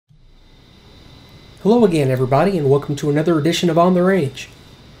Hello again everybody, and welcome to another edition of On the Range.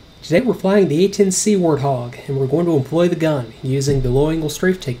 Today we're flying the A-10C Warthog, and we're going to employ the gun using the low-angle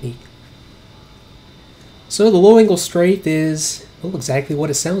strafe technique. So the low-angle strafe is, well, exactly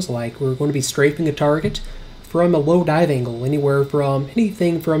what it sounds like. We're going to be strafing a target from a low dive angle,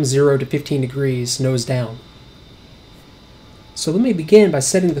 anything from 0 to 15 degrees nose down. So let me begin by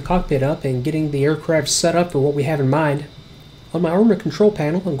setting the cockpit up and getting the aircraft set up for what we have in mind. On my armor control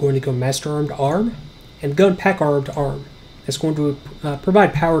panel, I'm going to go master arm to arm and gun pack arm to arm. That's going to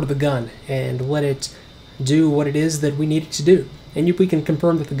provide power to the gun and let it do what it is that we need it to do. And we can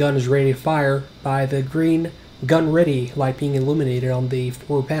confirm that the gun is ready to fire by the green gun ready light being illuminated on the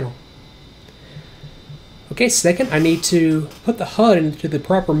forward panel. Okay, second, I need to put the HUD into the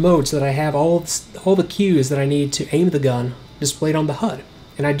proper mode so that I have all the cues that I need to aim the gun displayed on the HUD.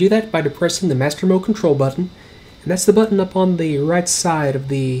 And I do that by depressing the master mode control button, and that's the button up on the right side of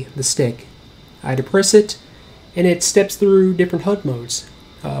the stick. I depress it, and it steps through different HUD modes.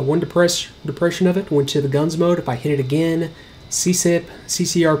 One depression of it went to the guns mode. If I hit it again, CSIP,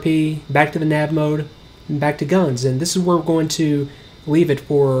 CCRP, back to the nav mode, and back to guns. And this is where we're going to leave it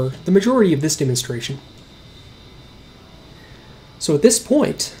for the majority of this demonstration. So at this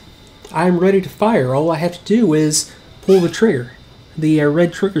point, I'm ready to fire. All I have to do is pull the trigger, the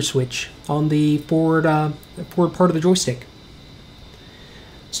red trigger switch on the forward part of the joystick.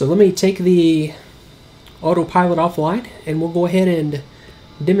 So let me take the autopilot offline, and we'll go ahead and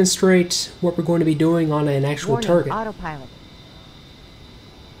demonstrate what we're going to be doing on an actual target. Autopilot.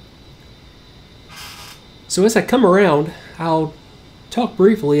 So as I come around, I'll talk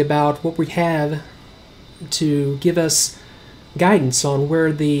briefly about what we have to give us guidance on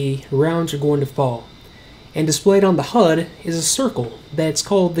where the rounds are going to fall. And displayed on the HUD is a circle that's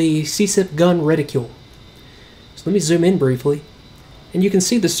called the CSIP gun reticule. So let me zoom in briefly, and you can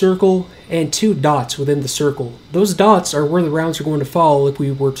see the circle and two dots within the circle. Those dots are where the rounds are going to fall if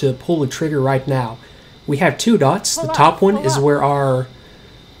we were to pull the trigger right now. We have two dots. The top one is where our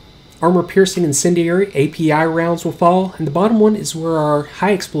armor-piercing incendiary API rounds will fall, and the bottom one is where our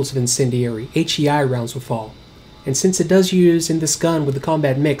high-explosive incendiary HEI rounds will fall. And since it does use, in this gun with the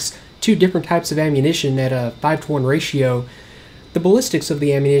combat mix, two different types of ammunition at a 5-to-1 ratio, the ballistics of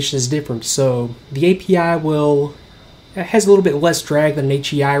the ammunition is different. So the API has a little bit less drag than an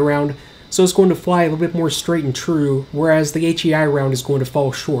HEI round, so it's going to fly a little bit more straight and true, whereas the HEI round is going to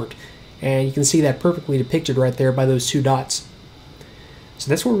fall short. And you can see that perfectly depicted right there by those two dots. So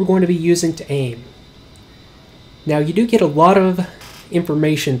that's what we're going to be using to aim. Now you do get a lot of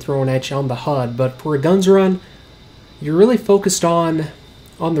information thrown at you on the HUD, but for a guns run, you're really focused on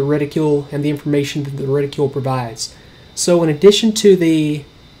the reticule and the information that the reticule provides. So in addition to the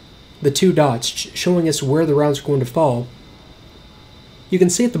two dots showing us where the rounds are going to fall, you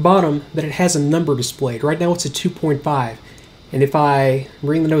can see at the bottom that it has a number displayed. Right now it's a 2.5, and if I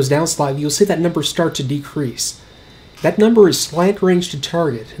bring the nose down slightly, you'll see that number start to decrease. That number is slant range to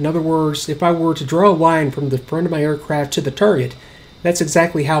target. In other words, if I were to draw a line from the front of my aircraft to the target, that's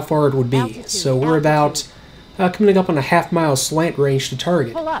exactly how far it would be. So we're about coming up on a half-mile slant range to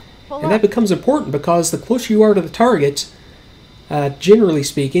target. And that becomes important because the closer you are to the target, generally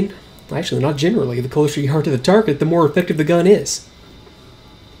speaking, actually not generally, the closer you are to the target, the more effective the gun is.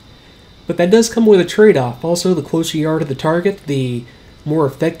 But that does come with a trade-off. Also, the closer you are to the target, the more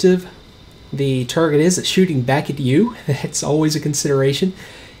effective the target is at shooting back at you. That's always a consideration.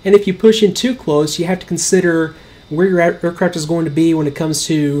 And if you push in too close, you have to consider where your aircraft is going to be when it comes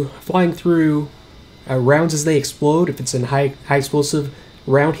to flying through rounds as they explode, if it's a high explosive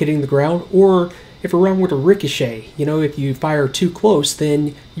round hitting the ground, or if a round were to ricochet. You know, if you fire too close,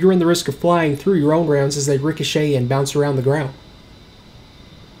 then you run the risk of flying through your own rounds as they ricochet and bounce around the ground.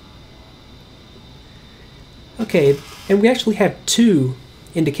 Okay, and we actually have two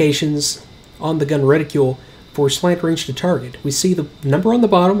indications on the gun reticule for slant range to target. We see the number on the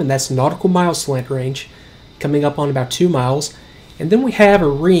bottom, and that's nautical mile slant range, coming up on about 2 miles. And then we have a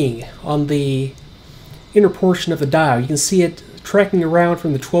ring on the inner portion of the dial. You can see it tracking around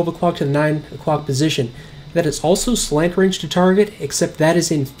from the 12 o'clock to the 9 o'clock position. That is also slant range to target, except that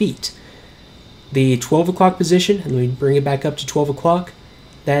is in feet. The 12 o'clock position, and let me bring it back up to 12 o'clock,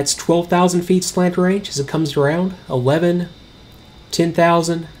 that's 12,000 feet slant range as it comes around, 11,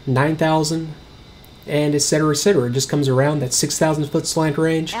 10,000, 9,000, and etc., etc. It just comes around. That's 6,000 foot slant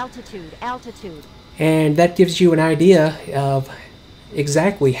range. Altitude. And that gives you an idea of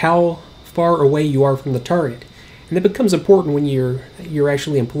exactly how far away you are from the target. And that becomes important when you're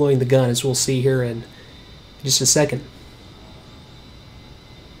actually employing the gun, as we'll see here in just a second.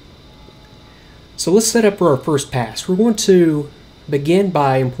 So let's set up for our first pass. We're going to begin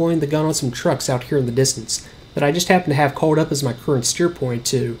by employing the gun on some trucks out here in the distance that I just happen to have called up as my current steer point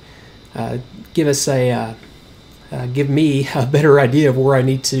to give me a better idea of where I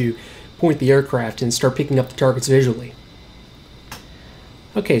need to point the aircraft and start picking up the targets visually.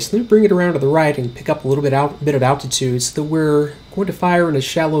 Okay, so let me bring it around to the right and pick up a little bit of altitude so that we're going to fire in a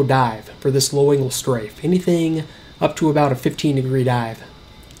shallow dive for this low angle strafe. Anything up to about a 15-degree dive.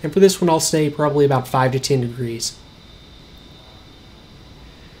 And for this one I'll say probably about 5 to 10 degrees.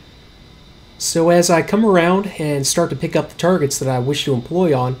 So as I come around and start to pick up the targets that I wish to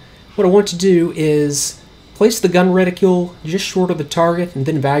employ on, what I want to do is place the gun reticule just short of the target and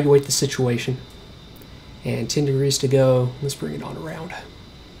then evaluate the situation. And 10 degrees to go. Let's bring it on around.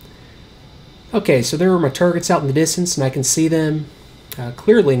 Okay, so there are my targets out in the distance and I can see them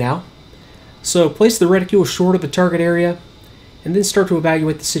clearly now. So place the reticule short of the target area and then start to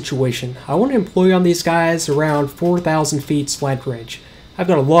evaluate the situation. I want to employ on these guys around 4,000 feet slant range. I've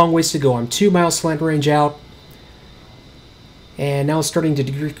got a long ways to go. I'm 2 miles slant range out. And now it's starting to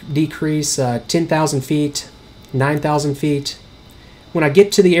decrease 10,000 feet, 9,000 feet. When I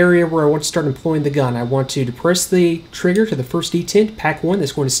get to the area where I want to start employing the gun, I want to depress the trigger to the first detent, pack 1,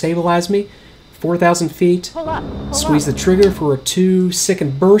 that's going to stabilize me. 4,000 feet. Squeeze the trigger for a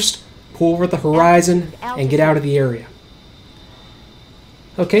 2-second burst, pull over the horizon, and get out of the area.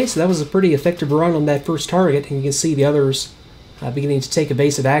 Okay, so that was a pretty effective run on that first target, and you can see the others beginning to take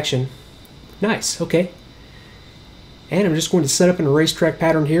evasive action. Nice, okay. And I'm just going to set up in a racetrack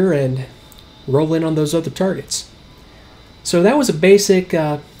pattern here and roll in on those other targets. So that was a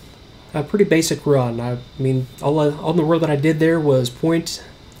pretty basic run. I mean, all the work that I did there was point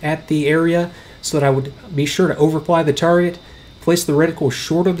at the area so that I would be sure to overfly the target, place the reticle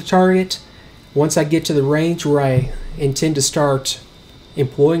short of the target. Once I get to the range where I intend to start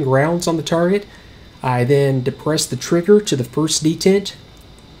employing rounds on the target, I then depress the trigger to the first detent.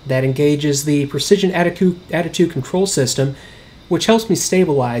 That engages the precision attitude control system, which helps me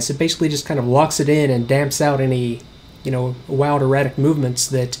stabilize. It basically just kind of locks it in and damps out any, wild erratic movements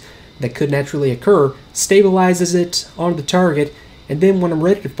that could naturally occur, stabilizes it on the target, and then when I'm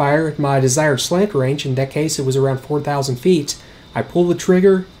ready to fire at my desired slant range, in that case it was around 4,000 feet, I pull the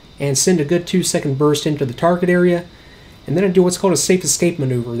trigger and send a good 2-second burst into the target area, and then I do what's called a safe escape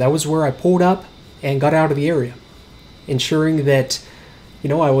maneuver. That was where I pulled up and got out of the area, ensuring that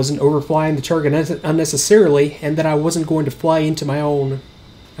I wasn't overflying the target unnecessarily and that I wasn't going to fly into my own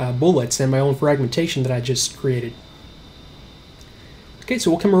bullets and my own fragmentation that I just created. Okay,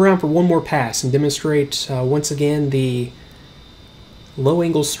 so we'll come around for one more pass and demonstrate once again the low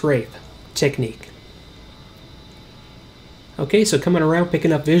angle strafe technique. Okay, so coming around,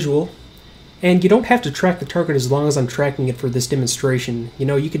 picking up visual, and you don't have to track the target as long as I'm tracking it for this demonstration.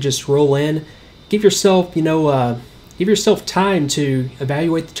 You could just roll in, give yourself, give yourself time to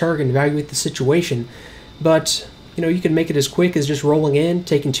evaluate the target and evaluate the situation, but you can make it as quick as just rolling in,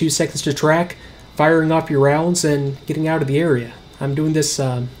 taking 2 seconds to track, firing off your rounds, and getting out of the area. I'm doing this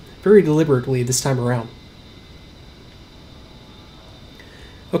very deliberately this time around.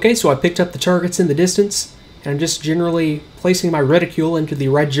 Okay, so I picked up the targets in the distance, and I'm just generally placing my reticule into the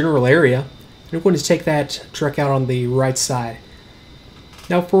right general area, and I'm going to take that truck out on the right side.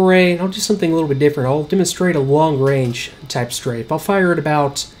 Now I'll do something a little bit different. I'll demonstrate a long-range type strafe. I'll fire at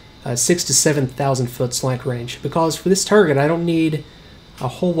about 6,000 to 7,000 foot slant range, because for this target I don't need a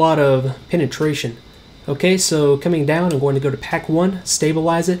whole lot of penetration. Okay, so coming down, I'm going to go to pack 1,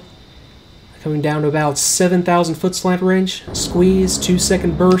 stabilize it. Coming down to about 7,000 foot slant range, squeeze,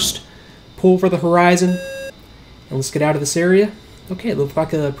 2-second burst, pull for the horizon, and let's get out of this area. Okay, it looked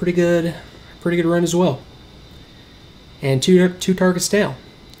like a pretty good run as well. And two targets down.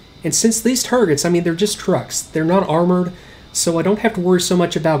 And since these targets, they're just trucks. They're not armored, so I don't have to worry so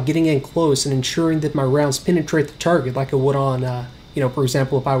much about getting in close and ensuring that my rounds penetrate the target like I would on, for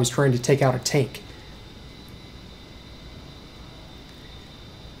example, if I was trying to take out a tank.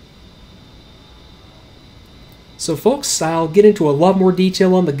 So folks, I'll get into a lot more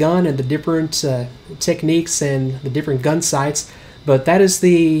detail on the gun and the different techniques and the different gun sights, but that is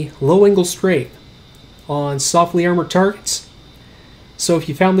the low angle strafe on softly armored targets. So if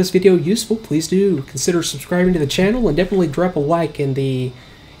you found this video useful, please do consider subscribing to the channel and definitely drop a like and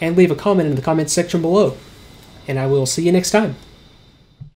leave a comment in the comment section below. And I will see you next time.